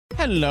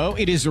Hello,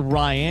 it is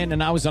Ryan,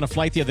 and I was on a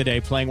flight the other day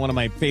playing one of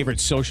my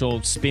favorite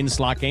social spin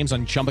slot games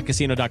on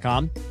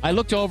ChumbaCasino.com. I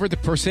looked over at the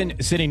person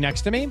sitting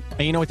next to me, and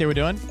you know what they were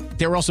doing?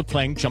 They were also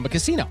playing Chumba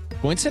Casino.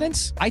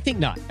 Coincidence? I think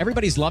not.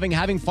 Everybody's loving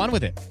having fun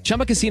with it.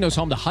 Chumba Casino is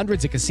home to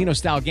hundreds of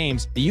casino-style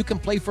games that you can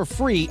play for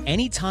free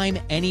anytime,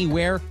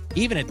 anywhere,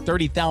 even at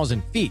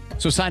 30,000 feet.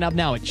 So sign up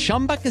now at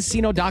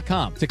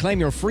ChumbaCasino.com to claim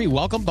your free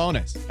welcome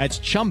bonus. That's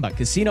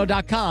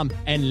ChumbaCasino.com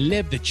and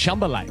live the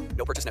Chumba life.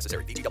 No purchase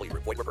necessary. VGW.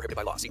 Void where prohibited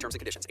by law. See terms and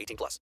conditions. 18+.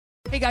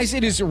 Hey guys,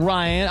 it is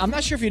Ryan. I'm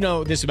not sure if you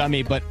know this about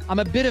me, but I'm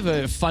a bit of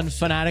a fun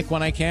fanatic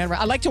when I can.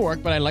 I like to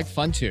work, but I like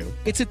fun too.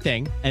 It's a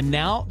thing. And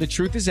now the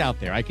truth is out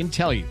there. I can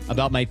tell you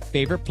about my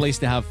favorite place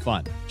to have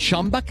fun.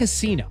 Chumba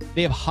Casino.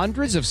 They have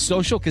hundreds of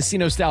social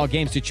casino style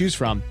games to choose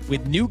from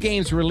with new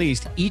games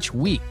released each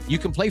week. You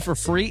can play for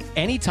free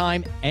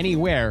anytime,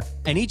 anywhere.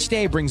 And each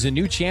day brings a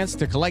new chance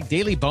to collect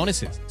daily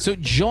bonuses. So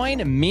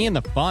join me in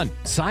the fun.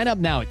 Sign up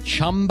now at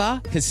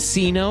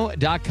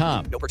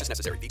ChumbaCasino.com. No purchase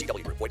necessary.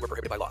 VGW. Void where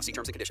prohibited by law. See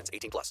terms and conditions.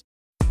 18+.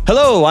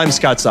 Hello, I'm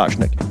Scott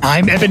Soshnick.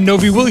 I'm Evan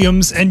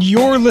Novi-Williams, and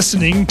you're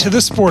listening to the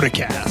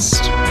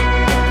Sporticast.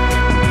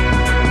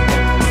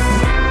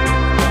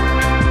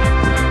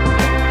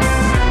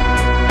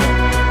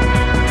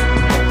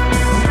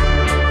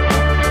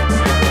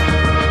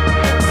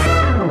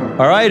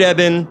 All right,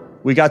 Evan,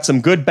 we got some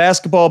good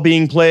basketball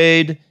being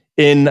played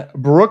in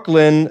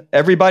Brooklyn.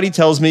 Everybody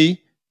tells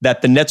me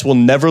that the Nets will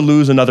never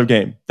lose another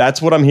game.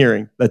 That's what I'm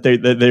hearing, that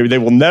they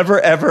will never,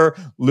 ever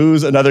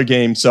lose another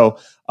game. So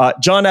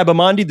John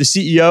Abamonde, the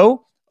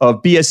CEO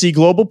of BSC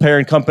Global,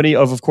 parent company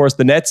of course,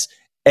 the Nets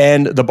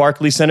and the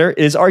Barclays Center,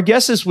 is our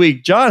guest this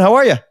week. John, how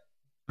are you?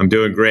 I'm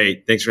doing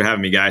great. Thanks for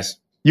having me, guys.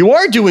 You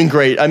are doing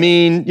great. I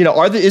mean, you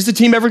know, is the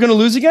team ever going to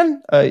lose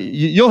again?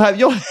 You'll.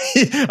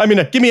 I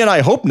mean, give me an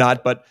I hope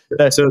not, but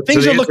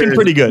things are looking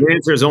pretty good. The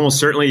answer is almost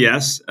certainly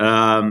yes,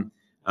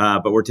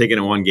 but we're taking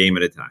it one game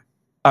at a time.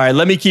 All right,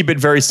 let me keep it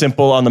very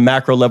simple on the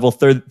macro level,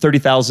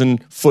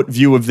 30,000 foot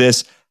view of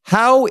this.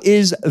 How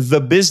is the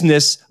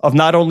business of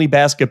not only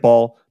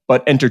basketball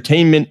but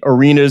entertainment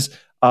arenas?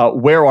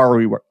 Where are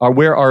we?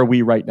 Where are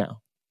we right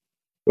now?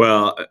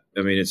 Well,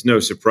 I mean, it's no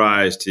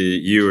surprise to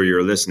you or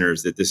your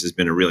listeners that this has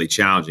been a really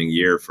challenging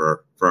year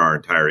for our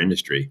entire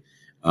industry.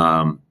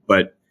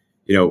 But,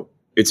 you know,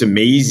 it's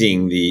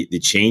amazing the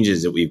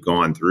changes that we've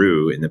gone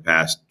through in the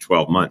past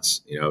 12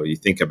 months. You know, you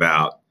think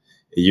about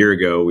a year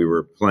ago, we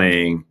were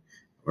playing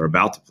or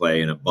about to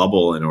play in a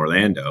bubble in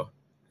Orlando.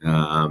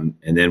 And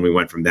then we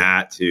went from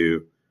that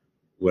to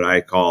what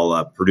I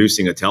call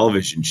producing a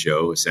television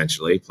show,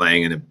 essentially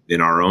playing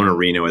in our own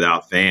arena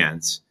without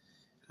fans.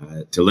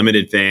 To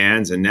limited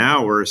fans, and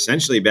now we're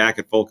essentially back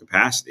at full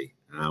capacity.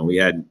 We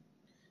had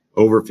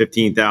over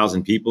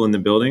 15,000 people in the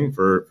building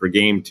for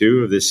Game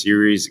 2 of this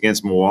series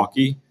against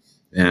Milwaukee.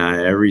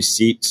 Every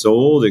seat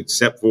sold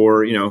except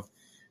for, you know,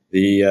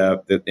 the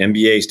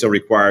NBA still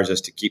requires us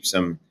to keep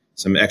some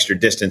extra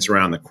distance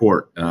around the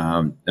court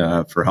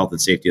for health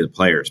and safety of the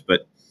players.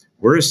 But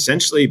we're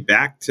essentially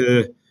back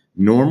to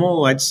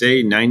normal. I'd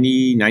say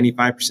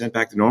 95%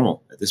 back to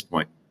normal at this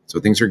point. So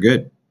things are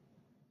good.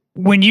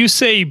 When you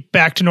say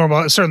back to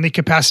normal, certainly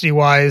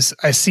capacity-wise,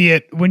 I see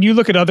it. When you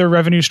look at other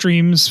revenue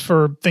streams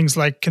for things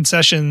like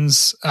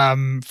concessions,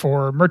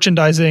 for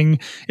merchandising,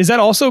 is that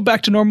also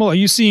back to normal? Are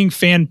you seeing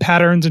fan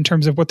patterns in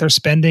terms of what they're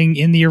spending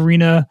in the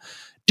arena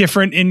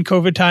different in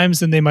COVID times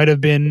than they might have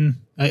been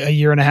a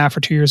year and a half or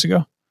 2 years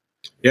ago?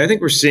 Yeah, I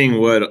think we're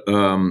seeing what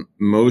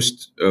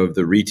most of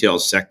the retail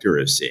sector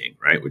is seeing,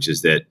 right? Which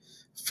is that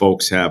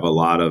folks have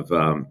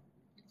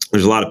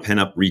there's a lot of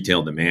pent-up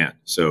retail demand.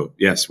 So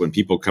yes, when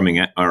people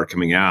are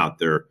coming out,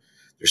 they're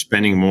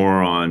spending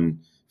more on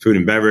food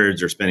and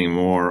beverage, they're spending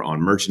more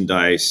on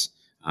merchandise.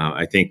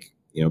 I think,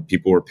 you know,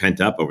 people were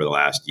pent up over the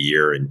last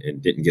year and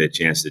didn't get a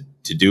chance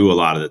to do a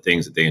lot of the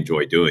things that they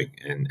enjoy doing.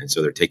 And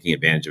so they're taking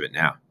advantage of it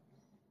now.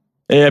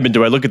 Hey, Evan,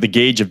 do I look at the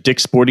gauge of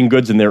Dick's Sporting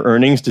Goods and their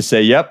earnings to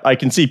say, yep, I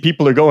can see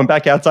people are going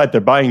back outside. They're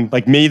buying,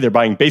 like me, they're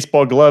buying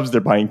baseball gloves, they're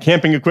buying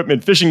camping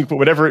equipment, fishing equipment,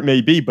 whatever it may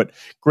be, but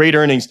great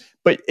earnings.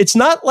 But it's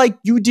not like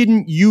you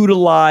didn't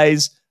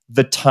utilize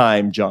the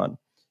time, John.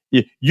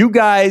 You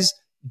guys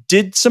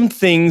did some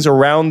things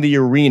around the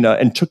arena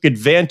and took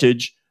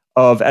advantage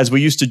of, as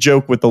we used to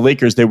joke with the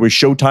Lakers, there was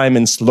showtime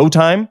and slow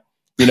time.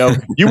 You know,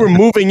 you were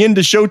moving into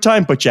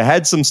showtime, but you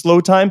had some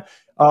slow time.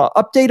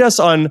 Update us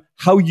on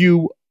how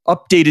you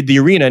updated the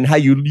arena and how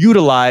you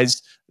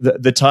utilized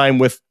the time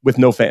with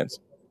no fans.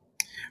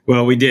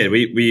 Well, we did.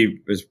 We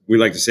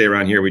like to say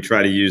around here, we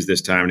try to use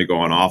this time to go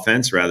on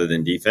offense rather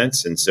than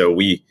defense. And so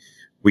we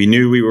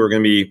knew we were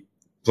going to be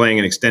playing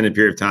an extended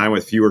period of time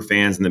with fewer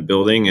fans in the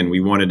building. And we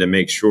wanted to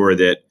make sure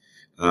that,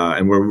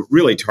 and we're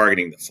really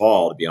targeting the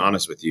fall, to be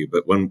honest with you.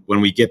 But when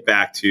we get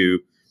back to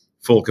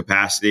full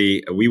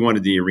capacity, we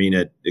wanted the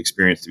arena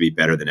experience to be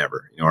better than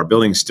ever. You know, our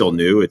building's still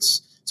new.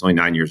 It's only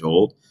 9 years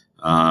old.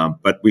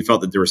 But we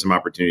felt that there were some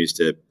opportunities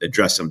to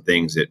address some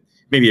things that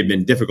maybe had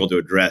been difficult to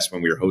address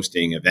when we were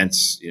hosting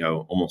events, you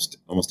know, almost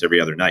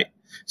every other night.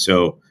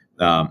 So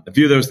a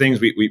few of those things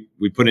we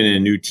put in a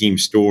new team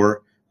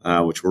store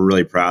which we're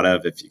really proud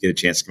of. If you get a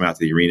chance to come out to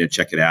the arena,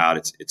 check it out.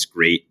 It's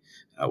great.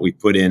 We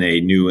put in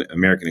a new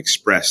American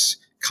Express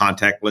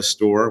contactless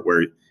store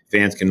where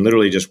fans can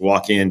literally just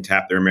walk in,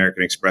 tap their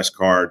American Express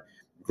card,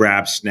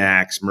 grab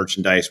snacks,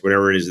 merchandise,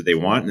 whatever it is that they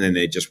want, and then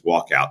they just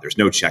walk out. There's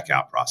no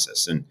checkout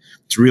process. And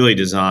it's really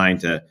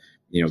designed to,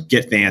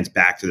 get fans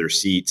back to their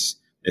seats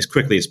as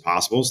quickly as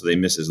possible so they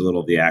miss as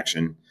little of the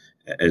action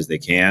as they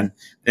can.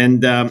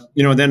 And,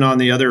 then on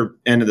the other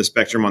end of the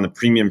spectrum, on the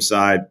premium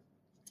side,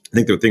 I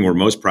think the thing we're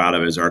most proud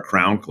of is our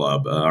Crown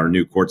Club, our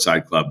new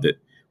courtside club that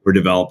we're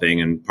developing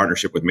in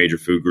partnership with major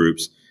food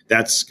groups.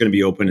 That's going to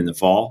be open in the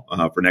fall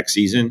for next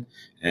season.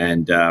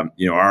 And,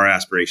 our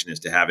aspiration is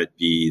to have it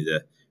be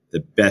the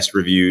best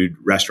reviewed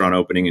restaurant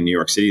opening in New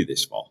York City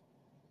this fall.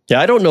 Yeah,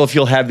 I don't know if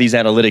you'll have these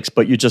analytics,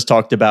 but you just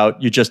talked about,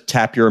 you just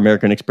tap your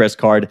American Express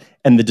card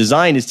and the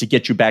design is to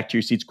get you back to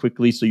your seats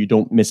quickly so you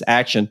don't miss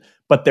action.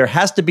 But there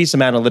has to be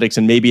some analytics,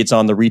 and maybe it's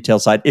on the retail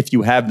side if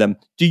you have them.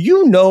 Do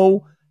you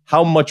know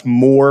how much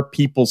more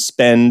people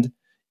spend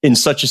in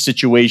such a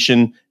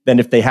situation than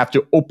if they have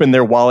to open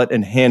their wallet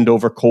and hand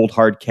over cold,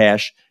 hard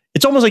cash?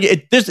 It's almost like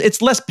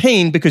it's less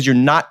pain because you're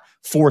not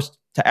forced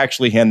to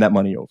actually hand that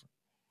money over.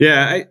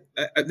 Yeah,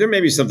 there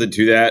may be something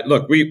to that.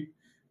 Look, we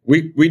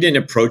didn't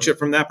approach it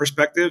from that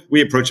perspective.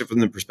 We approach it from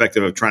the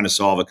perspective of trying to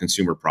solve a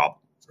consumer problem,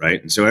 right?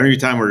 And so every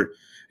time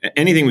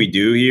anything we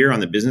do here on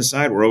the business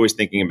side, we're always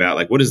thinking about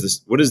like, what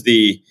is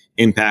the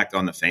impact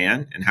on the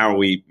fan and how are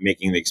we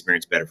making the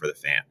experience better for the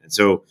fan? And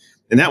so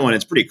in that one,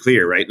 it's pretty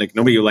clear, right? Like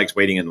nobody likes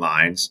waiting in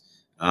lines,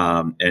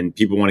 and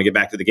people want to get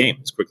back to the game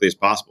as quickly as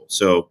possible.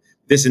 So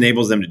this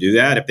enables them to do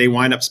that. If they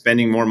wind up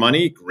spending more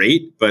money,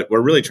 great, but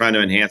we're really trying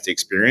to enhance the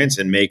experience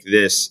and make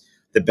this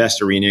the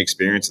best arena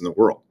experience in the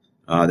world.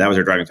 That was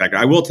our driving factor.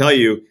 I will tell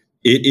you,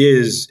 it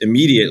is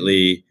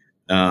immediately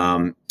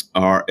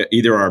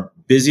either our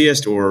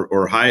busiest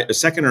or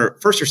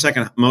first or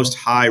second most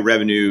high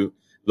revenue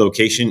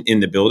location in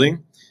the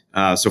building.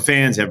 So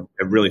fans have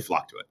really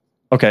flocked to it.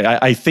 Okay,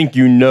 I think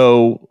you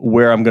know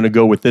where I'm going to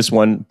go with this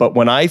one, but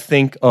when I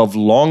think of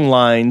long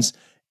lines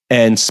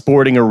and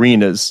sporting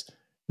arenas,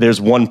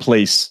 there's one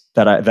place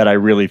that I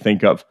really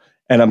think of,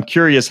 and I'm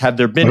curious: have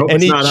there been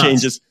any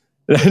changes?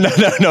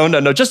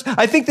 No. Just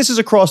I think this is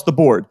across the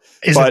board.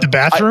 Is it the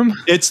bathroom?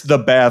 It's the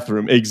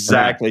bathroom,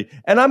 exactly.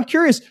 Right. And I'm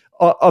curious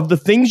of the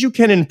things you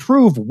can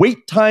improve.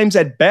 Wait times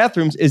at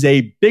bathrooms is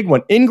a big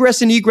one.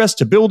 Ingress and egress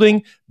to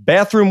building,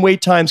 bathroom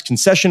wait times,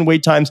 concession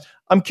wait times.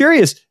 I'm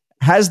curious.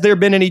 Has there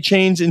been any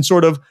change in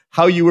sort of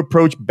how you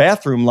approach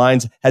bathroom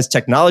lines? Has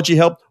technology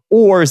helped,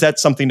 or is that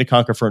something to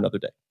conquer for another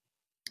day?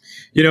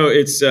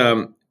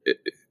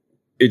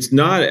 It's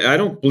not. I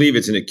don't believe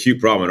it's an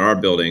acute problem in our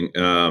building.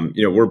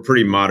 We're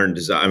pretty modern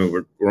design. I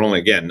mean, we're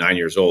only 9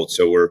 years old,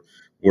 so we're.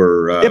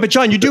 Yeah, but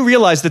John, you do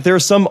realize that there are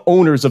some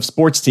owners of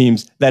sports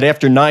teams that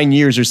after 9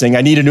 years are saying,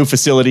 "I need a new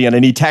facility and I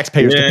need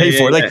taxpayers to pay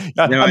for it."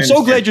 I'm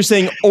so glad you're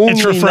saying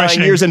only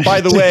 9 years. And by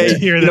the way,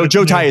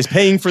 Joe Tsai is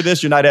paying for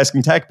this. You're not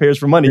asking taxpayers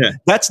for money. Yeah.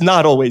 That's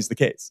not always the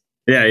case.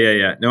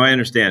 Yeah. No, I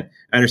understand.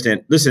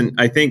 Listen,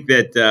 I think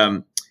that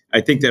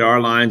our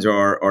lines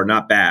are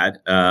not bad.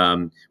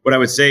 What I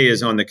would say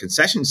is on the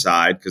concession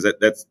side, because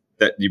that's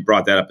you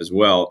brought that up as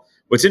well.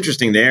 What's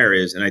interesting there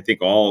is, and I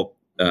think all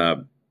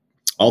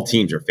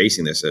teams are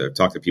facing this. I've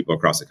talked to people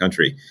across the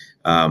country.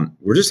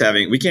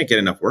 We can't get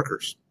enough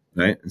workers,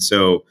 right? And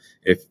so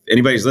if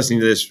anybody's listening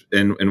to this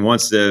and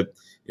wants to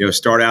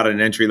start out at an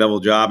entry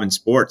level job in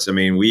sports, I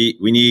mean, we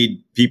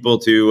need people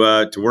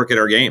to work at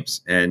our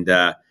games, and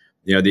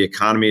the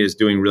economy is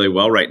doing really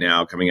well right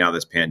now coming out of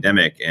this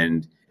pandemic,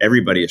 and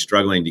everybody is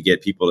struggling to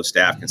get people to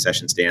staff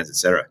concession stands, et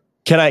cetera.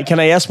 Can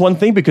I ask one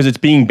thing, because it's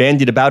being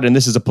bandied about, and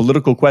this is a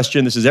political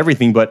question, this is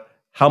everything, but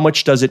how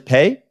much does it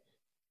pay?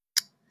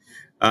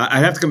 I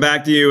have to come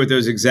back to you with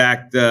those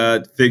exact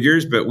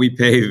figures, but we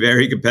pay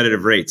very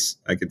competitive rates.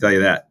 I can tell you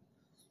that.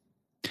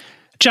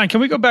 John, can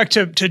we go back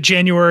to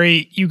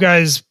January? You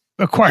guys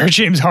acquired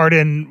James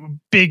Harden,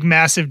 big,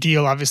 massive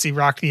deal, obviously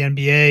rocked the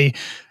NBA.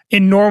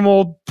 In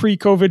normal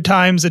pre-COVID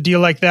times, a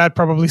deal like that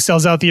probably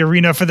sells out the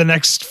arena for the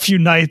next few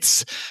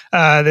nights.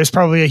 There's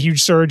probably a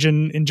huge surge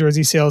in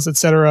jersey sales, et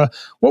cetera.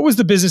 What was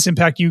the business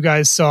impact you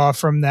guys saw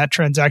from that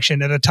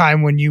transaction at a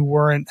time when you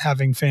weren't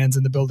having fans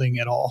in the building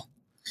at all?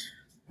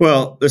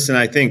 Well, listen,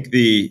 I think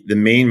the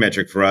main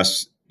metric for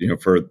us,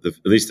 for at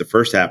least the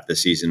first half of the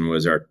season,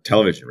 was our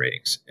television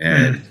ratings.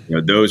 And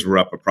those were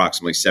up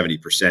approximately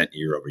 70%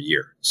 year over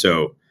year.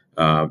 So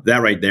that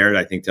right there,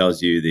 I think,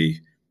 tells you the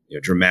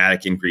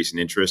dramatic increase in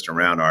interest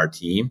around our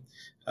team.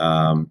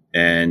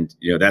 And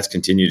that's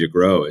continued to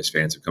grow as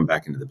fans have come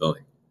back into the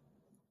building.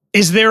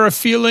 Is there a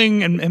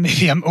feeling, and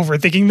maybe I'm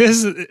overthinking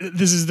this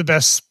is the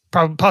best,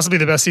 possibly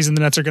the best season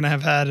the Nets are going to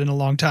have had in a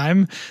long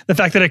time. The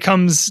fact that it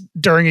comes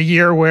during a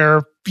year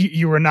where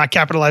you were not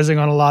capitalizing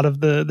on a lot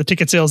of the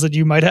ticket sales that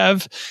you might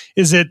have.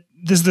 Is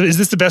this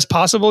the best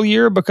possible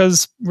year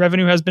because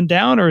revenue has been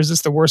down, or is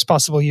this the worst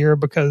possible year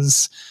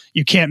because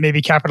you can't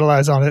maybe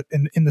capitalize on it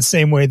in the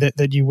same way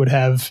that you would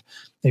have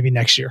maybe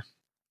next year?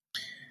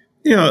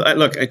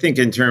 Look, I think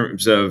in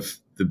terms of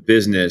the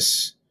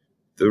business,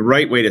 the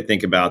right way to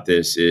think about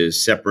this is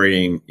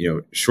separating,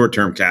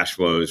 short-term cash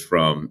flows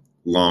from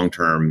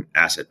long-term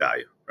asset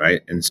value,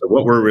 right? And so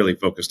what we're really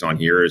focused on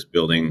here is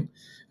building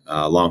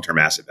long-term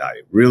asset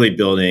value, really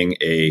building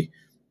a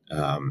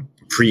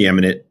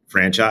preeminent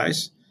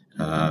franchise,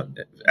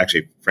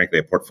 actually, frankly,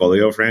 a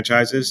portfolio of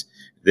franchises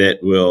that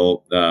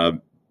will,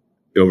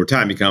 over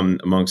time, become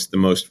amongst the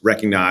most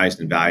recognized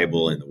and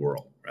valuable in the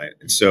world, right?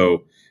 And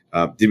so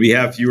did we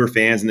have fewer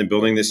fans in the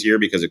building this year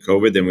because of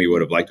COVID than we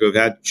would have liked to have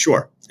had?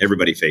 Sure.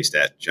 Everybody faced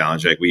that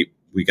challenge. Like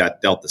we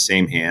got dealt the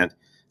same hand,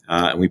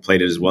 and we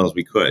played it as well as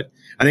we could.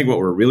 I think what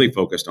we're really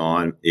focused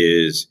on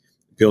is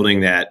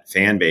building that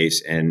fan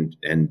base and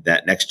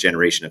that next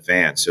generation of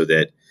fans, so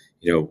that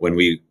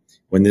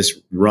when this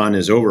run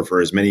is over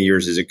for as many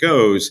years as it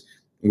goes,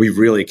 we've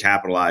really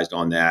capitalized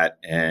on that,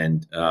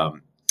 and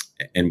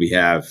we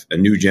have a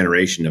new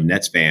generation of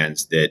Nets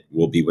fans that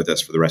will be with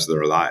us for the rest of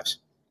their lives.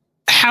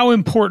 How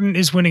important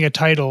is winning a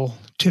title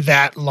to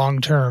that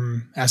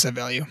long-term asset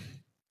value?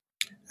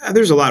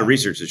 There's a lot of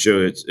research that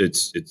shows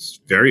it's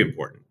very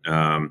important.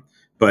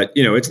 But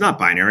it's not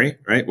binary,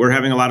 right? We're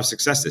having a lot of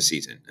success this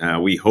season.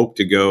 We hope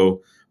to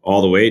go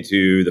all the way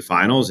to the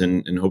finals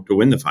and hope to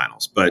win the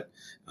finals. But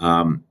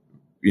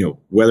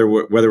whether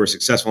we're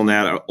successful in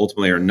that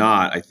ultimately or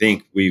not, I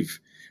think we've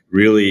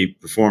really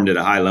performed at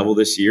a high level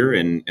this year,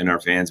 and our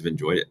fans have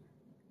enjoyed it.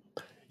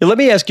 Let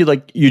me ask you,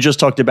 like you just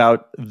talked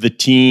about the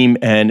team,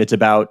 and it's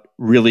about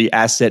really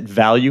asset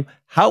value.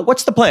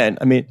 What's the plan?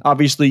 I mean,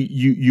 obviously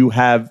you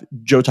have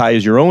Joe Tsai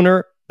as your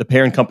owner. The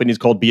parent company is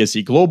called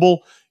BSE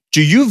Global.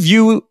 Do you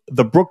view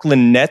the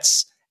Brooklyn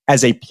Nets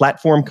as a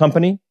platform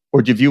company,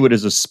 or do you view it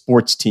as a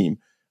sports team?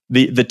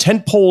 The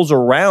tent poles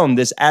around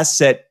this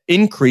asset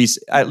increase,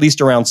 at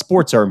least around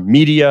sports, are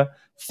media,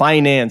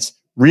 finance,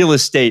 real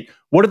estate.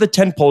 What are the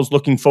tent poles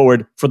looking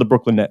forward for the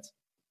Brooklyn Nets?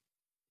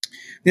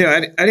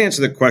 Yeah, I'd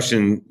answer the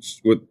question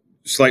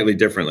slightly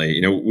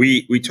differently.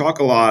 We talk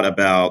a lot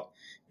about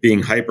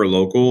being hyper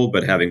local,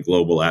 but having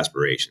global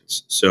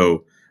aspirations.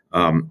 So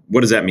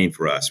what does that mean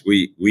for us?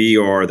 We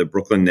are the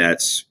Brooklyn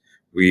Nets.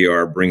 We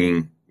are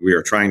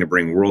trying to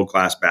bring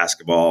world-class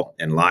basketball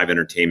and live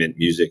entertainment,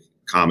 music,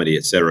 comedy,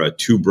 et cetera,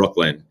 to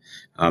Brooklyn.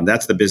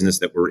 That's the business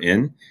that we're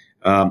in.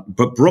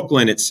 But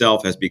Brooklyn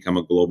itself has become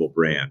a global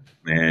brand,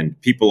 and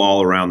people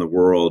all around the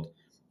world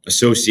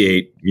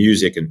associate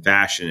music and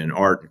fashion and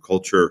art and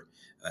culture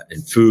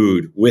and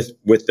food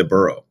with the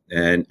borough.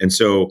 And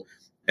so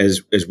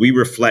as we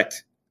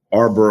reflect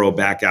our borough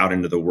back out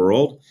into the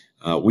world,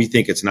 we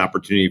think it's an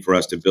opportunity for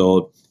us to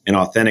build an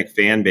authentic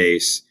fan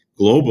base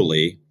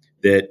globally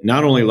that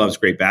not only loves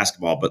great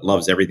basketball, but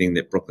loves everything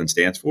that Brooklyn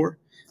stands for.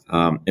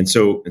 And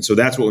so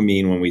that's what we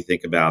mean when we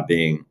think about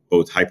being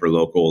both hyper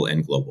local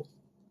and global.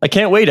 I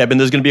can't wait, Eben.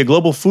 There's going to be a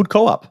global food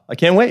co-op. I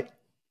can't wait.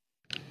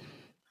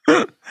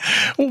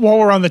 While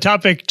we're on the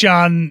topic,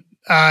 John,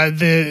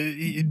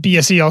 the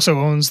BSE also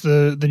owns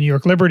the New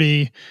York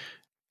Liberty.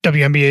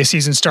 WNBA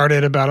season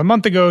started about a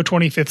month ago,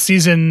 25th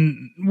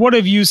season. What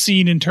have you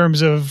seen in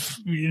terms of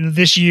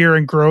this year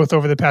and growth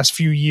over the past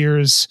few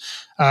years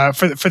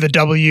for the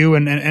W,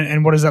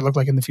 and what does that look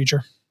like in the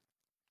future?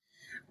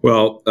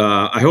 Well,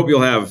 I hope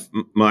you'll have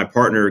my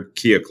partner,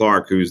 Kia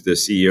Clark, who's the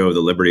CEO of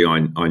the Liberty,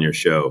 on your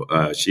show.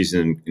 She's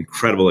an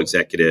incredible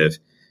executive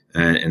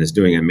and is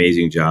doing an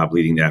amazing job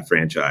leading that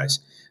franchise.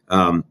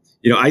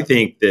 I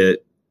think that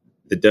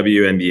the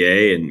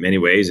WNBA in many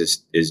ways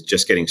is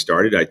just getting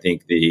started. I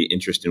think the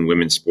interest in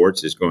women's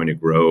sports is going to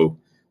grow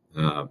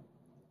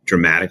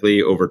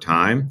dramatically over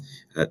time.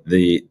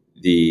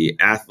 The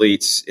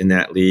athletes in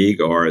that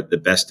league are the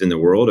best in the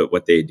world at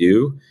what they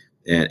do.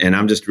 And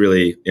I'm just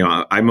really,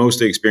 I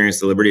mostly experienced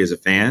the Liberty as a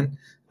fan,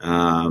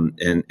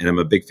 and I'm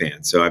a big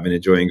fan. So I've been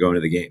enjoying going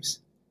to the games.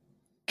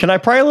 Can I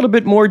pry a little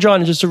bit more,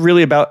 John, just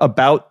really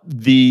about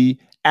the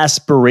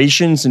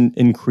aspirations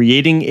in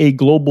creating a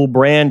global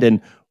brand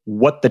and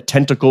what the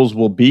tentacles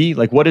will be?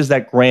 Like, what is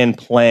that grand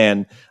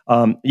plan?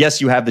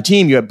 Yes, you have the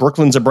team. You have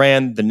Brooklyn's a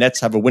brand. The Nets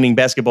have a winning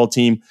basketball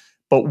team.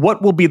 But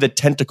what will be the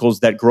tentacles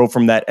that grow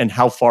from that, and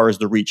how far is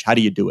the reach? How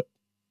do you do it?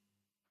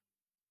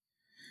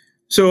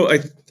 So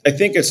I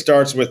think it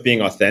starts with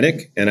being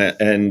authentic,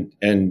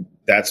 and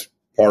that's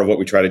part of what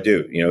we try to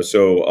do.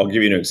 So I'll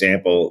give you an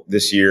example.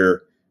 This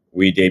year,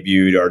 we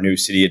debuted our new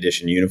City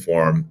Edition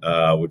uniform,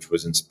 which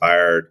was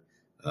inspired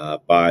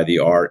by the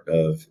art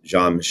of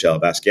Jean-Michel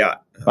Basquiat.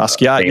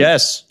 Basquiat,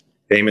 yes.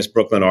 Famous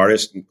Brooklyn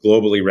artist,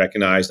 globally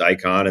recognized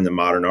icon in the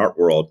modern art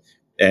world.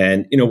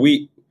 And,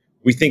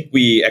 we think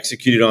we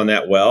executed on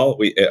that well.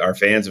 Our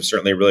fans have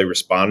certainly really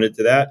responded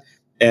to that.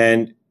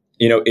 And,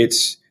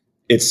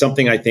 it's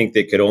something I think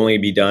that could only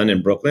be done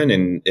in Brooklyn,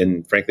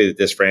 and frankly, that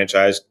this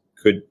franchise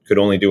could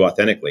only do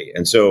authentically.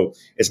 And so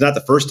it's not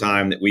the first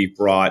time that we've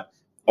brought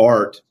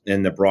art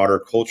and the broader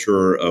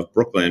culture of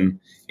Brooklyn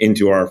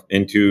into our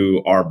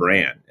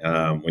brand.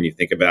 When you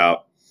think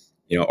about,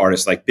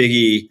 artists like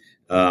Biggie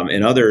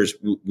and others,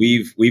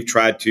 we've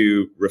tried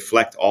to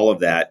reflect all of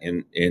that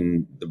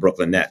in the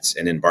Brooklyn Nets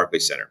and in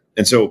Barclays Center.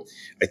 And so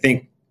I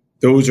think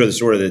those are the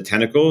sort of the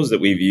tentacles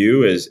that we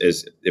view as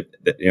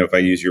if I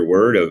use your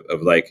word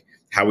of like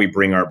how we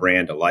bring our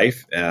brand to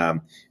life,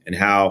 and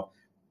how,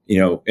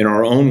 in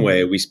our own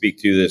way, we speak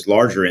to this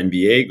larger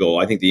NBA goal.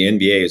 I think the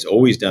NBA has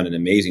always done an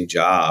amazing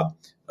job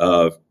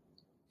of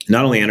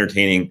not only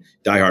entertaining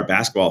diehard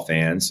basketball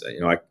fans,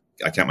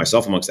 I count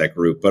myself amongst that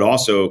group, but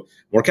also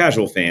more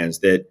casual fans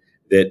that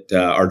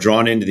are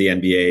drawn into the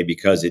NBA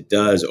because it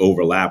does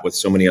overlap with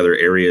so many other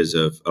areas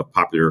of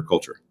popular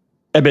culture.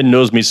 Eben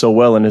knows me so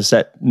well and has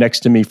sat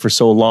next to me for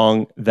so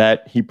long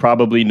that he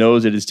probably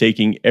knows it is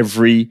taking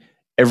every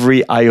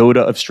iota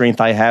of strength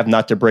I have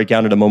not to break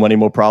out into Mo Money,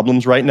 Mo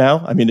Problems right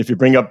now. I mean, if you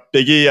bring up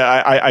Biggie,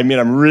 I mean,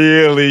 I'm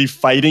really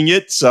fighting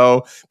it.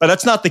 So, but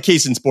that's not the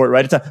case in sport,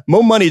 right? It's not,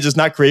 Mo Money does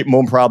not create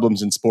more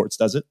problems in sports,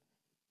 does it?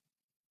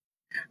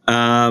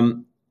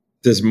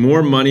 Does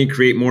more money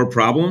create more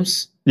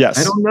problems? Yes.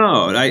 I don't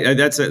know.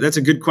 That's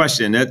a good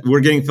question. We're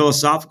getting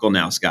philosophical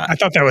now, Scott. I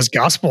thought that was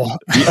gospel.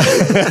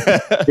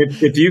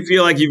 If you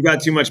feel like you've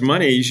got too much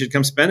money, you should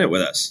come spend it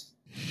with us.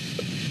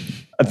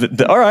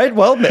 All right.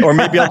 Well, or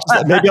maybe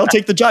I'll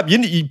take the job.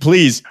 You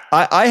please.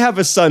 I have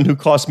a son who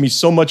costs me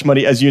so much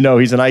money. As you know,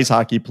 he's an ice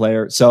hockey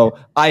player. So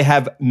I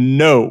have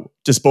no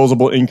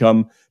disposable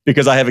income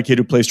because I have a kid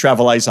who plays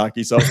travel ice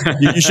hockey. So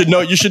you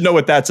should know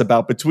what that's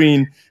about.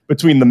 Between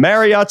the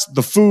Marriotts,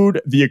 the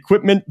food, the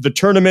equipment, the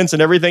tournaments,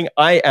 and everything,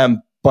 I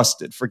am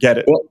busted. Forget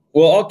it.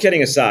 Well, all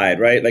kidding aside,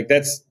 right? Like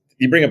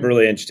you bring up a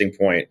really interesting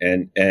point,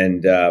 and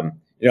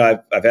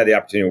I've had the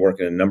opportunity to work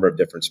in a number of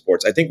different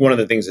sports. I think one of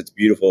the things that's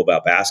beautiful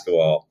about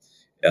basketball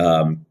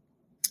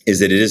is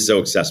that it is so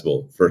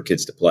accessible for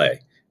kids to play.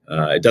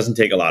 It doesn't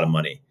take a lot of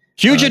money.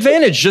 Huge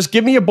advantage. Just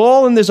give me a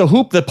ball and there's a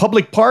hoop. The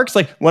public parks,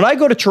 like when I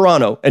go to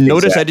Toronto, and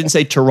notice I didn't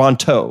say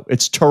Toronto,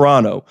 it's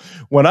Toronto.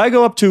 When I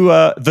go up to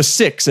the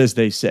Six, as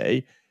they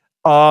say,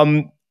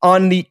 on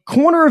the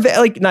corner of,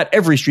 like, not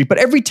every street, but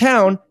every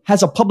town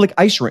has a public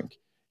ice rink.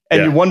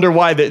 And you wonder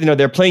why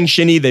they're playing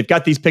shinny. They've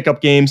got these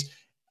pickup games.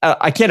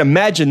 I can't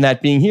imagine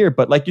that being here.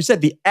 But like you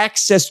said, the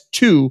access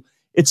to,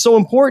 it's so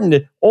important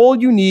that all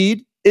you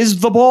need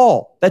is the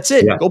ball. That's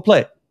it. Yeah. Go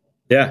play.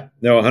 Yeah,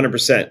 no,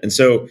 100%. And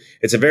so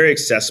it's a very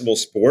accessible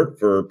sport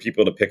for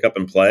people to pick up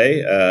and play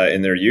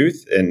in their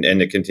youth and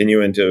to continue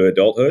into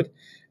adulthood.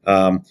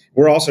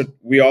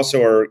 We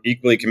also are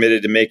equally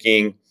committed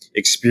to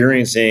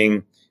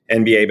experiencing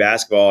NBA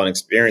basketball and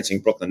experiencing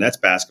Brooklyn Nets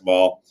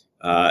basketball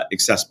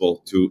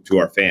accessible to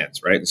our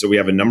fans, right? And so we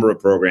have a number of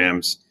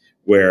programs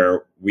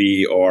where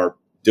we are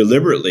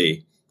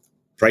deliberately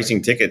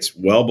pricing tickets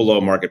well below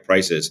market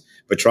prices,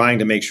 but trying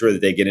to make sure that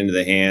they get into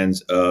the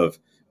hands of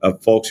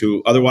folks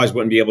who otherwise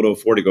wouldn't be able to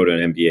afford to go to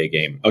an NBA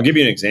game. I'll give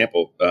you an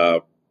example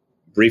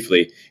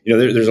briefly.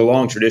 There's a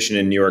long tradition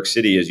in New York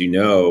City, as you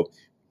know,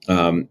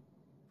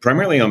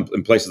 primarily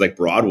in places like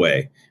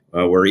Broadway,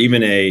 where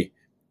even the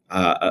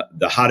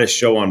hottest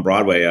show on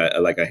Broadway,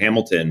 like a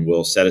Hamilton,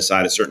 will set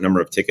aside a certain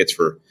number of tickets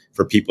for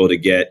people to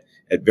get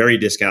at very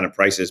discounted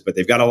prices, but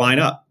they've got to line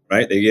up,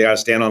 right? They got to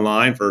stand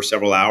online for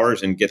several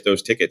hours and get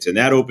those tickets. And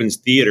that opens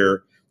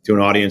theater to an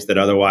audience that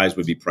otherwise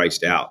would be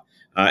priced out.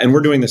 And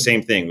we're doing the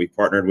same thing. We've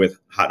partnered with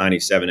Hot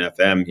 97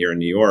 FM here in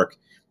New York,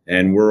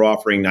 and we're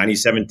offering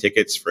 97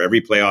 tickets for every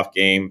playoff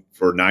game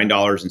for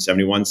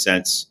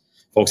 $9.71.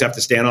 Folks have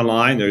to stand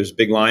online. There's a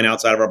big line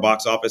outside of our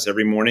box office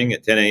every morning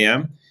at 10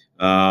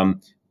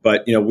 a.m.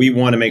 But we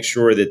want to make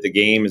sure that the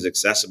game is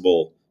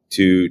accessible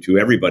to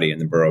everybody in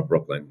the borough of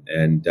Brooklyn,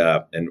 and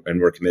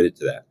we're committed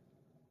to that.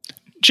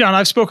 John,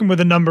 I've spoken with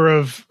a number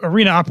of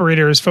arena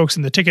operators, folks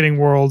in the ticketing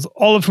world,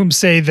 all of whom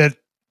say that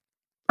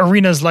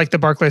arenas like the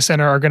Barclays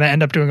Center are going to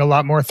end up doing a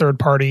lot more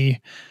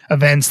third-party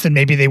events than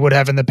maybe they would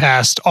have in the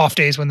past, off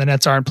days when the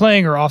Nets aren't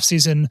playing or off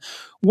season.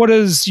 What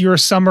does your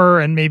summer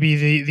and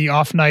maybe the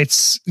off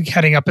nights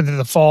heading up into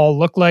the fall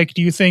look like?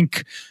 Do you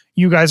think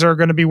you guys are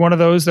going to be one of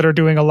those that are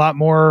doing a lot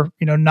more,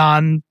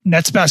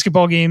 non-Nets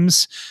basketball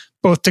games,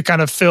 both to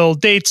kind of fill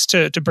dates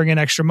to bring in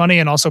extra money,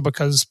 and also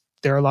because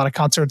there are a lot of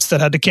concerts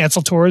that had to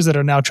cancel tours that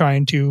are now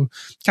trying to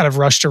kind of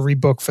rush to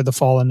rebook for the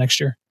fall and next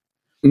year?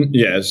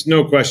 Yes,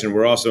 no question.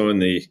 We're also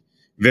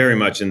very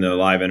much in the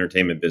live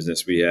entertainment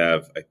business. We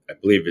have, I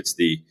believe it's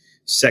the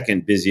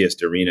second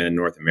busiest arena in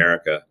North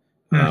America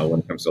when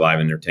it comes to live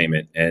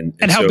entertainment. And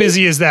how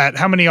busy is that?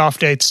 How many off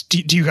dates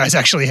do you guys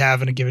actually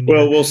have in a given year?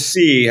 Well, we'll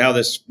see how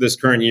this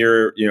current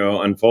year,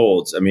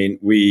 unfolds. I mean,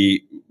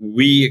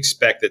 we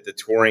expect that the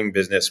touring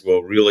business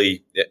will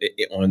really,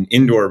 on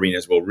indoor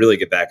arenas, will really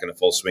get back into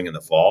full swing in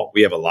the fall.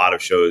 We have a lot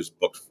of shows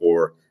booked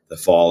for the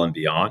fall and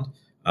beyond.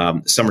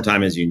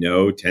 Summertime, as you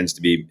know, tends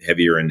to be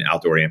heavier in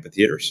outdoor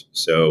amphitheaters.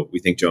 So we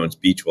think Jones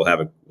Beach will have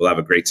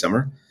a great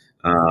summer.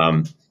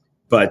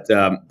 But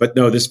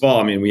no, this fall,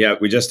 I mean,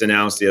 we just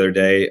announced the other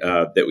day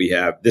that we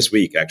have this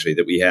week, actually,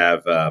 that we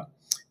have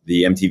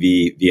the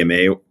MTV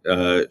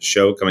VMA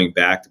show coming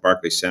back to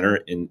Barclays Center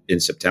in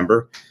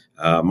September.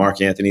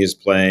 Mark Anthony is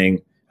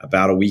playing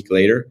about a week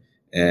later,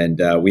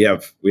 and we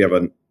have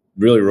a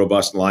really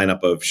robust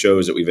lineup of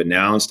shows that we've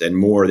announced and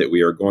more that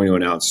we are going to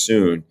announce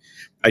soon.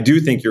 I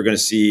do think you're going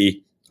to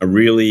see a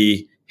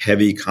really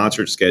heavy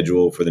concert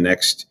schedule for the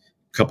next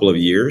couple of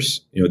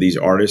years. These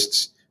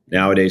artists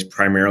nowadays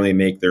primarily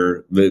make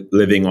their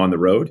living on the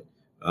road,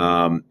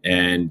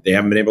 and they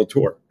haven't been able to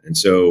tour. And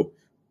so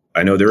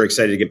I know they're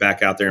excited to get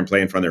back out there and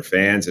play in front of their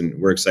fans, and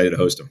we're excited to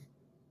host them.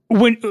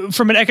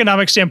 From an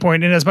economic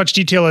standpoint, in as much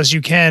detail as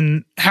you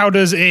can, how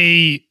does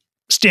a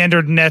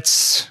standard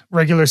Nets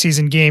regular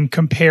season game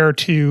compare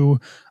to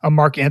a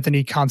Mark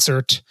Anthony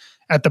concert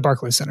at the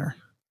Barclays Center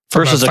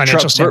versus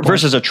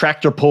a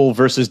tractor pull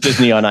versus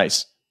Disney on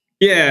Ice?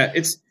 Yeah,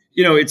 it's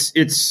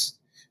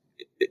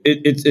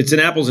an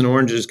apples and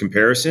oranges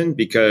comparison,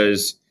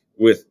 because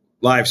with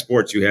live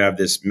sports you have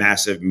this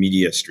massive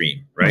media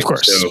stream, right? Of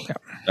course. So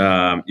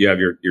you have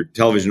your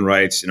television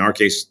rights. In our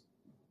case,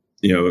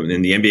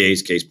 in the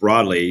NBA's case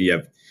broadly, you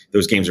have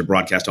those games are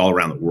broadcast all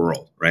around the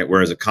world, right?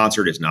 Whereas a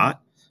concert is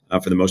not.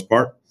 For the most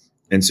part.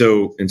 And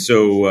so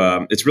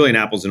it's really an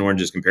apples and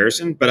oranges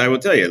comparison. But I will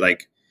tell you,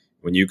 like,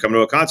 when you come to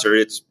a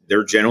concert,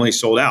 they're generally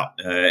sold out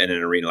in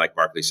an arena like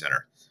Barclays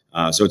Center.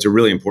 So it's a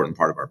really important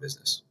part of our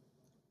business.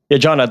 Yeah,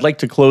 John, I'd like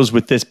to close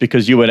with this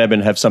because you and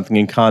Eben have something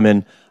in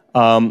common.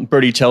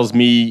 Bertie tells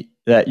me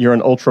that you're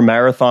an ultra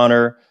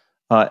marathoner.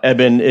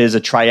 Eben is a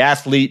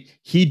triathlete.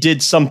 He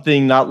did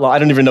something I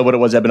don't even know what it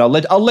was, Eben. I'll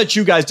let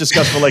you guys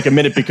discuss for like a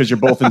minute because you're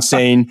both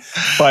insane.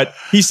 But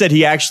he said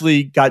he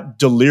actually got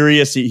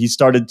delirious. He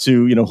started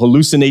to,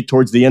 hallucinate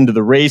towards the end of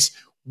the race.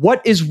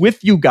 What is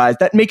with you guys?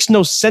 That makes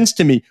no sense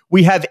to me.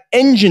 We have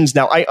engines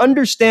now. I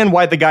understand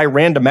why the guy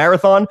ran the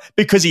marathon,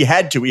 because he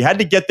had to. He had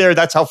to get there.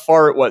 That's how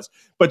far it was.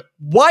 But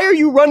why are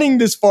you running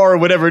this far or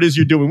whatever it is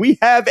you're doing? We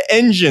have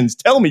engines.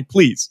 Tell me,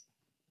 please.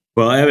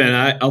 Well, Evan,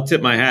 I'll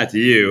tip my hat to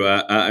you.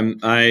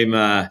 I'm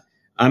a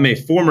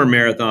former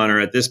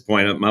marathoner at this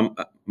point.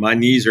 My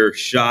knees are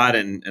shot,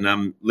 and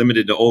I'm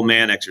limited to old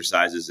man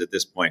exercises at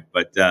this point.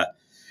 But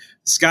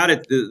Scott,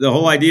 the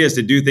whole idea is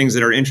to do things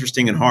that are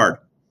interesting and hard.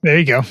 There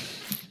you go.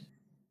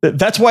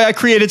 That's why I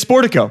created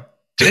Sportico.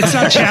 It's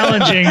not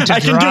challenging to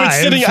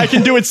drive. I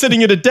can do it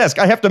sitting at a desk.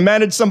 I have to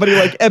manage somebody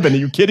like Eben. Are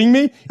you kidding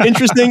me?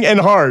 Interesting and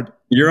hard.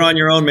 You're on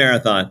your own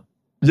marathon.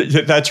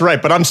 That's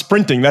right, but I'm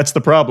sprinting. That's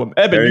the problem.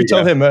 Eben, you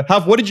tell him.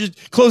 What did you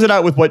close it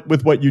out with?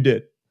 What you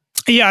did?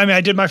 Yeah,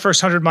 I did my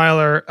first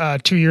 100-miler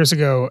 2 years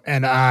ago,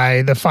 and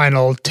the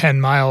final 10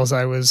 miles,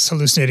 I was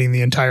hallucinating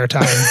the entire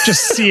time,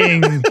 just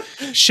seeing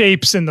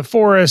shapes in the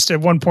forest.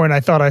 At one point, I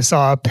thought I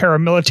saw a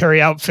paramilitary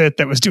outfit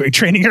that was doing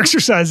training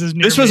exercises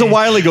near This was me. a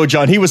while ago,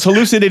 John. He was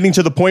hallucinating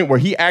to the point where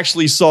he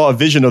actually saw a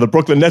vision of the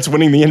Brooklyn Nets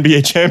winning the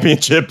NBA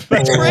championship.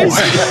 That's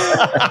crazy.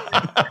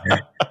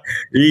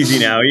 Easy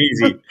now,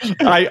 easy.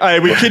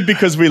 We kid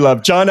because we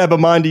love. John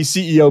Abamonde,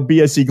 CEO,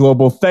 BSE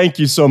Global. Thank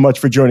you so much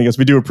for joining us.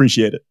 We do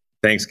appreciate it.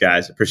 Thanks,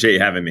 guys. Appreciate you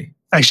having me.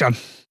 Thanks, John.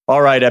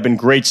 All right, Eben.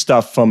 Great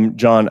stuff from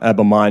John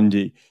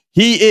Abamonde.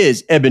 He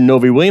is Eben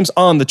Novy-Williams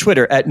on the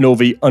Twitter at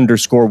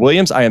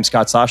Novy_Williams. I am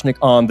Scott Soshnick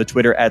on the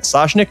Twitter at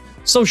Soshnick.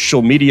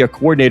 Social media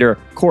coordinator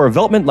Cora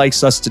Veltman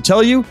likes us to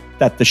tell you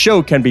that the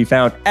show can be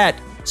found at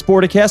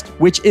Sporticast,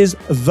 which is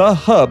the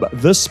hub,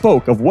 the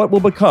spoke of what will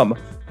become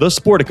the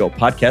Sportico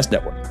Podcast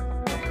Network.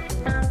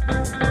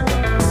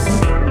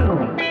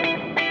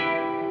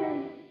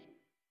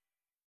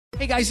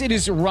 Hey guys, it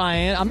is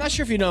Ryan. I'm not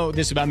sure if you know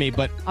this about me,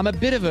 but I'm a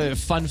bit of a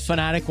fun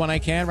fanatic when I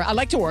can. I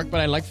like to work,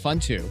 but I like fun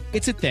too.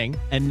 It's a thing.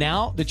 And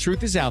now the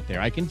truth is out there.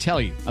 I can tell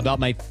you about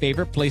my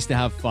favorite place to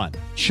have fun.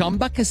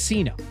 Chumba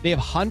Casino. They have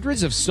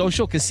hundreds of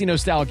social casino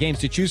style games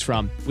to choose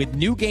from with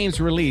new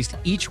games released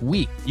each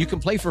week. You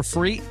can play for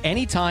free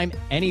anytime,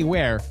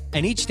 anywhere.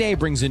 And each day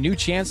brings a new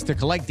chance to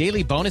collect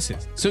daily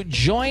bonuses. So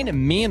join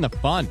me in the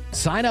fun.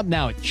 Sign up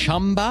now at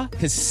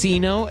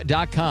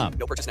ChumbaCasino.com.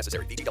 No purchase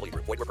necessary. VGW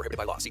Group. Void where prohibited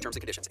by law. See terms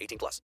and conditions.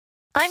 18+.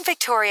 I'm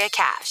Victoria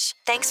Cash.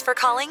 Thanks for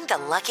calling the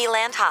Lucky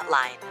Land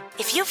Hotline.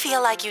 If you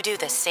feel like you do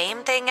the same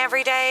thing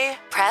every day,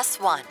 press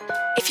 1.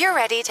 If you're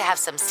ready to have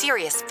some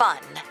serious fun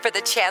for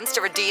the chance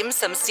to redeem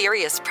some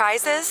serious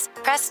prizes,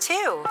 press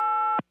 2.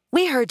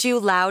 We heard you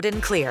loud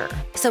and clear.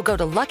 So go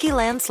to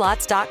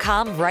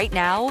LuckyLandSlots.com right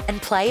now and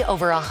play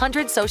over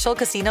 100 social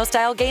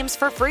casino-style games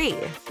for free.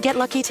 Get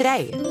lucky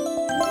today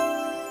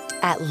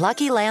at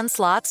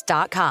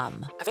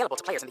LuckyLandSlots.com. Available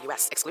to players in the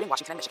U.S., excluding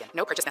Washington and Michigan.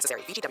 No purchase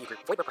necessary. VGW Group.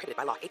 Void where prohibited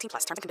by law. 18+.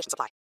 Terms and conditions apply.